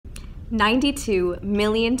92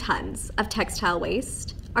 million tons of textile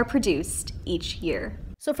waste are produced each year.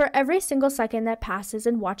 So for every single second that passes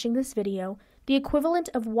in watching this video, the equivalent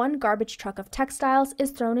of one garbage truck of textiles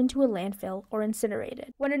is thrown into a landfill or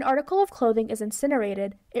incinerated. When an article of clothing is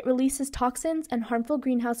incinerated, it releases toxins and harmful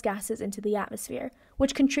greenhouse gases into the atmosphere,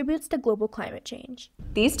 which contributes to global climate change.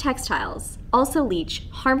 These textiles also leach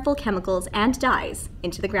harmful chemicals and dyes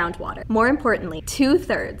into the groundwater. More importantly,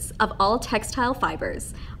 2/3 of all textile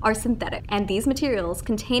fibers are synthetic, and these materials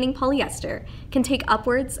containing polyester can take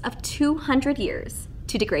upwards of 200 years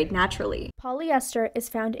to degrade naturally. Polyester is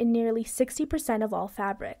found in nearly 60% of all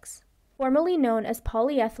fabrics. Formerly known as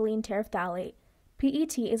polyethylene terephthalate,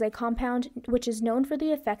 PET is a compound which is known for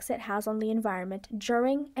the effects it has on the environment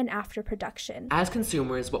during and after production. As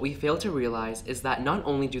consumers, what we fail to realize is that not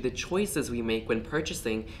only do the choices we make when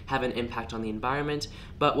purchasing have an impact on the environment,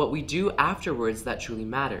 but what we do afterwards that truly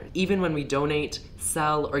matters. Even when we donate,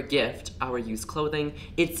 sell, or gift our used clothing,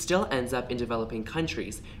 it still ends up in developing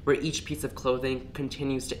countries, where each piece of clothing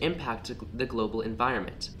continues to impact the global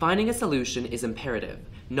environment. Finding a solution is imperative,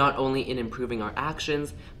 not only in improving our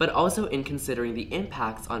actions, but also in considering the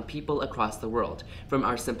impacts on people across the world from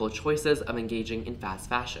our simple choices of engaging in fast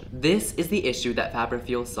fashion. This is the issue that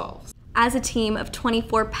FabriFuel solves. As a team of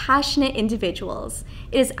 24 passionate individuals,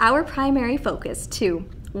 it is our primary focus to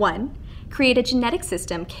 1. Create a genetic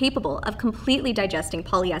system capable of completely digesting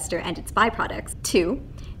polyester and its byproducts. 2.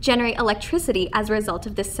 Generate electricity as a result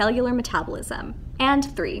of this cellular metabolism. And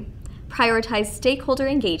 3. Prioritize stakeholder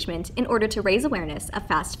engagement in order to raise awareness of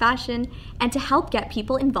fast fashion and to help get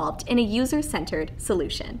people involved in a user-centered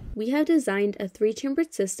solution. We have designed a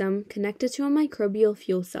 3-chambered system connected to a microbial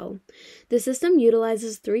fuel cell. The system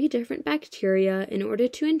utilizes 3 different bacteria in order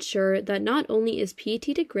to ensure that not only is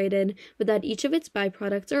PET degraded, but that each of its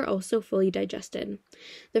byproducts are also fully digested.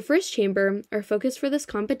 The first chamber, our focus for this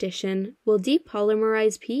competition, will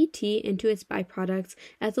depolymerize PET into its byproducts,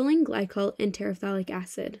 ethylene glycol and terephthalic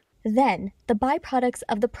acid. Then, the byproducts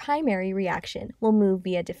of the primary reaction will move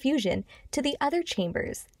via diffusion to the other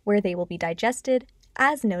chambers, where they will be digested,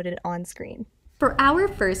 as noted on screen. For our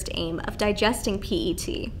first aim of digesting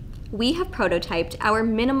PET, we have prototyped our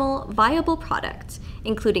minimal viable product,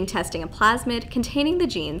 including testing a plasmid containing the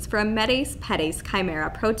genes for a metase-petase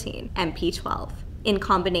chimera protein, MP12. In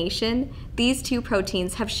combination, these 2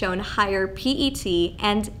 proteins have shown higher PET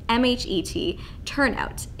and MHET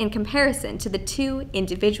turnout in comparison to the 2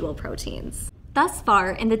 individual proteins. Thus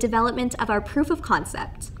far in the development of our proof of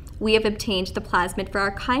concept, we have obtained the plasmid for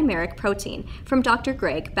our chimeric protein from Dr.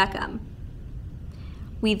 Greg Beckham.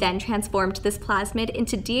 We then transformed this plasmid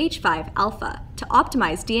into DH5 alpha to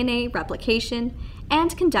optimize DNA replication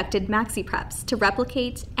and conducted maxi-preps to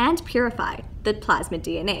replicate and purify the plasmid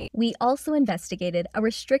DNA. We also investigated a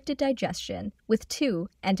restricted digestion with 2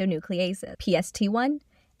 endonucleases, PST1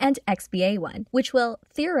 and XBA1, which will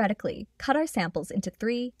theoretically cut our samples into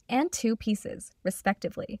 3 and 2 pieces,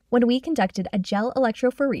 respectively. When we conducted a gel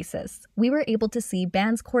electrophoresis, we were able to see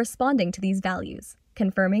bands corresponding to these values,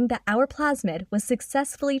 confirming that our plasmid was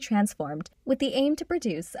successfully transformed with the aim to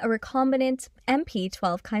produce a recombinant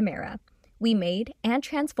MP12 chimera. We made and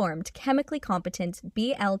transformed chemically competent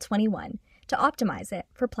BL21 to optimize it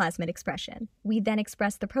for plasmid expression. We then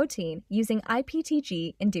expressed the protein using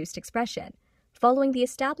IPTG-induced expression, following the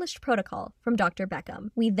established protocol from Dr. Beckham.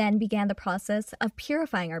 We then began the process of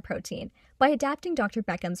purifying our protein by adapting Dr.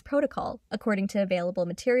 Beckham's protocol according to available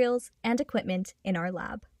materials and equipment in our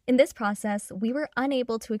lab. In this process, we were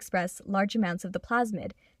unable to express large amounts of the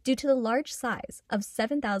plasmid due to the large size of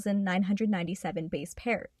 7,997 base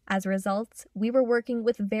pairs. As a result, we were working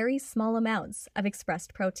with very small amounts of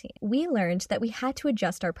expressed protein. We learned that we had to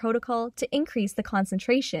adjust our protocol to increase the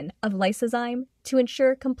concentration of lysozyme to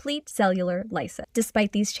ensure complete cellular lysis.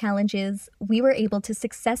 Despite these challenges, we were able to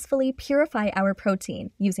successfully purify our protein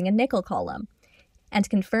using a nickel column, and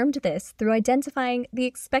confirmed this through identifying the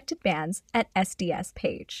expected bands at SDS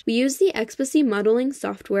page. We use the XBC modeling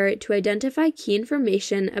software to identify key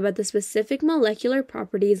information about the specific molecular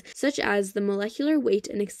properties such as the molecular weight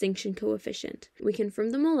and extinction coefficient. We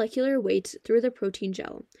confirm the molecular weight through the protein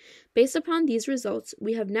gel. Based upon these results,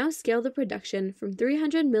 we have now scaled the production from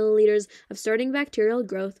 300 milliliters of starting bacterial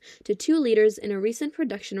growth to 2 liters in a recent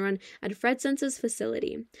production run at Fred Sense's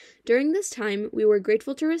facility. During this time, we were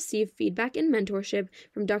grateful to receive feedback and mentorship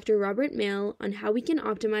from Dr. Robert Mail on how we can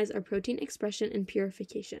optimize our protein expression and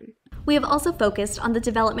purification. We have also focused on the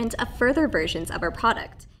development of further versions of our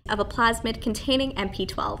product, of a plasmid containing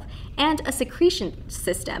MP12 and a secretion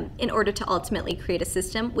system in order to ultimately create a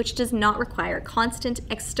system which does not require constant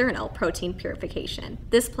external protein purification.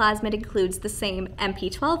 This plasmid includes the same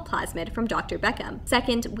MP12 plasmid from Dr. Beckham.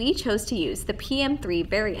 Second, we chose to use the PM3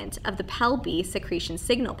 variant of the PEL-B secretion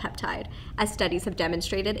signal peptide, as studies have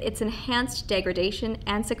demonstrated its enhanced degradation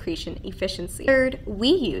and secretion efficiency. Third, we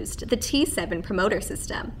used the T7 promoter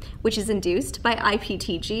system, which is induced by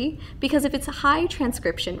IPTG because of its high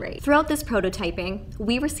transcription rate. Throughout this prototyping,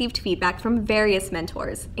 we received feedback from various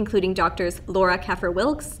mentors, including Drs. Laura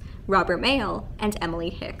Keffer-Wilkes, Robert Mayall, and Emily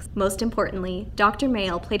Hicks. Most importantly, Dr.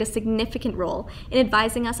 Mayall played a significant role in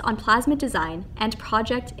advising us on plasmid design and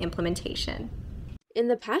project implementation. In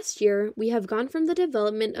the past year, we have gone from the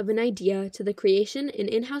development of an idea to the creation and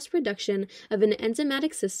in-house production of an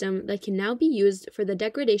enzymatic system that can now be used for the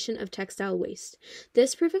degradation of textile waste.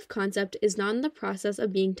 This proof of concept is not in the process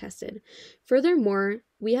of being tested. Furthermore,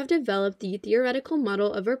 we have developed the theoretical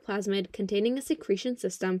model of our plasmid containing a secretion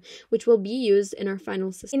system, which will be used in our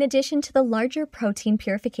final system. In addition to the larger protein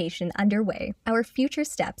purification underway, our future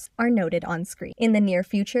steps are noted on screen. In the near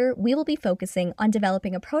future, we will be focusing on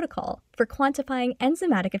developing a protocol for quantifying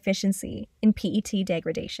enzymatic efficiency in PET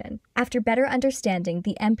degradation. After better understanding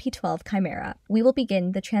the MP12 chimera, we will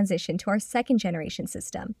begin the transition to our second generation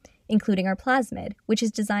system, including our plasmid, which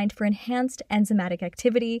is designed for enhanced enzymatic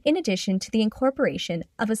activity in addition to the incorporation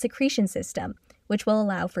of a secretion system, which will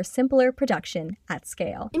allow for simpler production at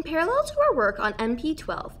scale. In parallel to our work on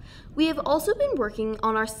MP12, we have also been working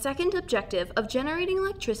on our second objective of generating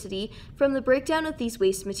electricity from the breakdown of these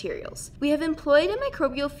waste materials. We have employed a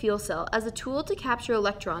microbial fuel cell as a tool to capture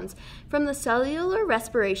electrons from the cellular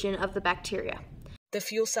respiration of the bacteria. The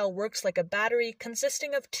fuel cell works like a battery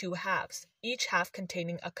consisting of two halves, each half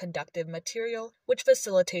containing a conductive material, which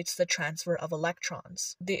facilitates the transfer of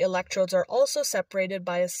electrons. The electrodes are also separated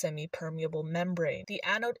by a semi-permeable membrane. The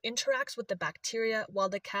anode interacts with the bacteria while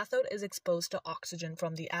the cathode is exposed to oxygen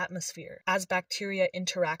from the atmosphere. As bacteria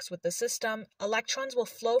interacts with the system, electrons will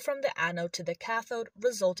flow from the anode to the cathode,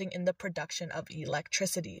 resulting in the production of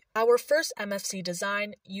electricity. Our first MFC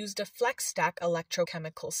design used a flex stack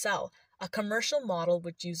electrochemical cell, a commercial model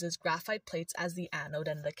which uses graphite plates as the anode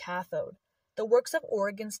and the cathode. The works of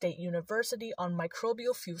Oregon State University on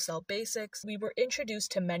microbial fuel cell basics, we were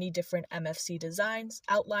introduced to many different MFC designs,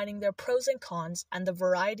 outlining their pros and cons and the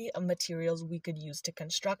variety of materials we could use to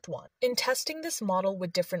construct one. In testing this model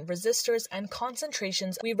with different resistors and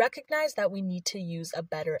concentrations, we recognized that we need to use a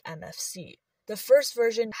better MFC. The first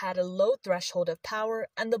version had a low threshold of power,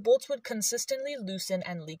 and the bolts would consistently loosen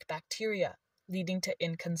and leak bacteria, leading to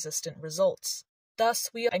inconsistent results. Thus,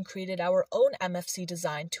 we created our own MFC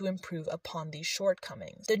design to improve upon these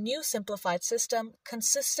shortcomings. The new simplified system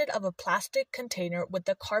consisted of a plastic container with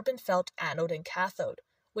the carbon felt anode and cathode,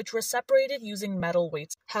 which were separated using metal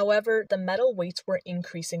weights. However, the metal weights were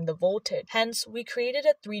increasing the voltage. Hence, we created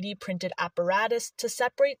a 3D printed apparatus to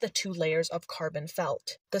separate the two layers of carbon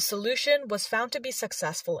felt. The solution was found to be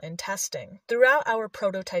successful in testing. Throughout our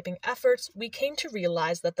prototyping efforts, we came to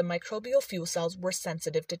realize that the microbial fuel cells were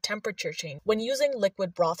sensitive to temperature change. When using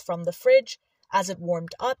liquid broth from the fridge, as it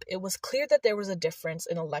warmed up, it was clear that there was a difference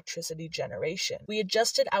in electricity generation. We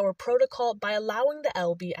adjusted our protocol by allowing the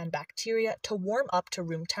LB and bacteria to warm up to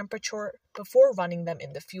room temperature before running them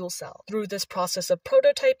in the fuel cell. Through this process of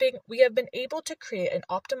prototyping, we have been able to create an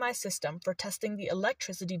optimized system for testing the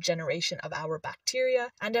electricity generation of our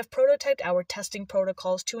bacteria and have prototyped our testing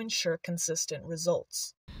protocols to ensure consistent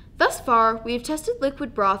results. Thus far, we have tested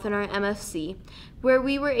liquid broth in our MFC, where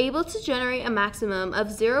we were able to generate a maximum of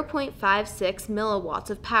 0.56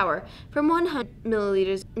 milliwatts of power from 100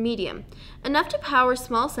 milliliters medium, enough to power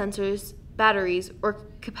small sensors, batteries, or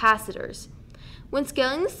capacitors. When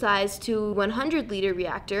scaling the size to a 100-liter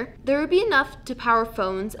reactor, there would be enough to power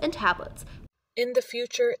phones and tablets. In the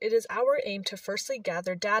future, it is our aim to firstly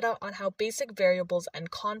gather data on how basic variables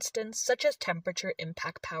and constants such as temperature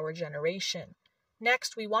impact power generation.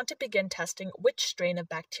 Next, we want to begin testing which strain of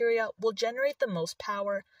bacteria will generate the most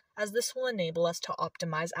power, as this will enable us to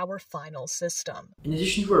optimize our final system. In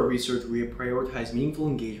addition to our research, we have prioritized meaningful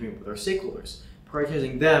engagement with our stakeholders,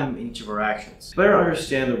 prioritizing them in each of our actions. To better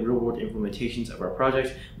understand the real-world implementations of our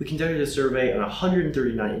project, we conducted a survey on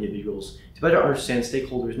 139 individuals to better understand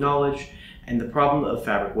stakeholders' knowledge and the problem of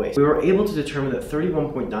fabric waste. We were able to determine that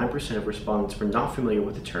 31.9% of respondents were not familiar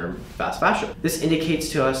with the term fast fashion. This indicates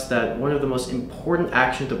to us that one of the most important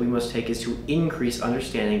actions that we must take is to increase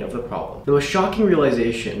understanding of the problem. The most shocking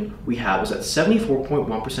realization we have is that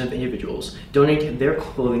 74.1% of individuals donate their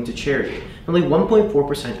clothing to charity. Only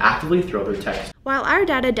 1.4% actively throw their text. While our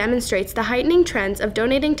data demonstrates the heightening trends of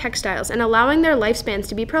donating textiles and allowing their lifespans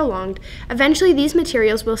to be prolonged, eventually these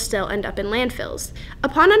materials will still end up in landfills.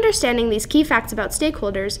 Upon understanding these key facts about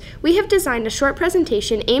stakeholders, we have designed a short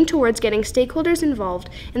presentation aimed towards getting stakeholders involved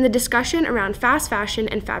in the discussion around fast fashion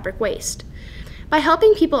and fabric waste. By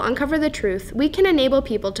helping people uncover the truth, we can enable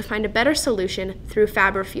people to find a better solution through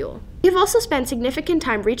FabriFuel. We have also spent significant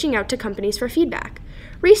time reaching out to companies for feedback.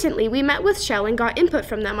 Recently, we met with Shell and got input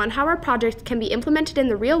from them on how our project can be implemented in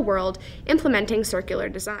the real world, implementing circular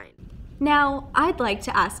design. Now, I'd like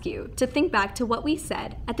to ask you to think back to what we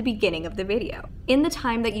said at the beginning of the video. In the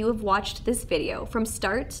time that you have watched this video from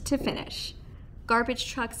start to finish,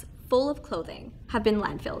 garbage trucks full of clothing have been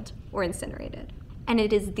landfilled or incinerated. And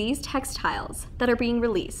it is these textiles that are being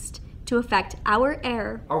released to affect our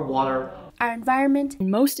air, our water, our environment,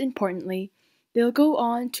 and most importantly, they'll go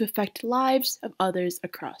on to affect lives of others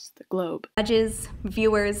across the globe. Judges,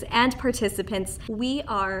 viewers, and participants, we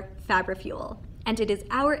are FabriFuel, and it is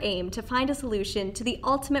our aim to find a solution to the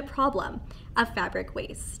ultimate problem of fabric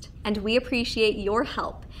waste. And we appreciate your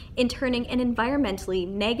help in turning an environmentally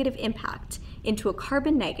negative impact into a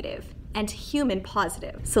carbon negative and human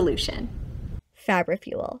positive solution.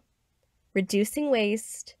 FabriFuel, reducing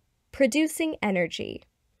waste, producing energy,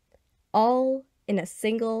 all in a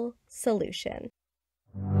single solution.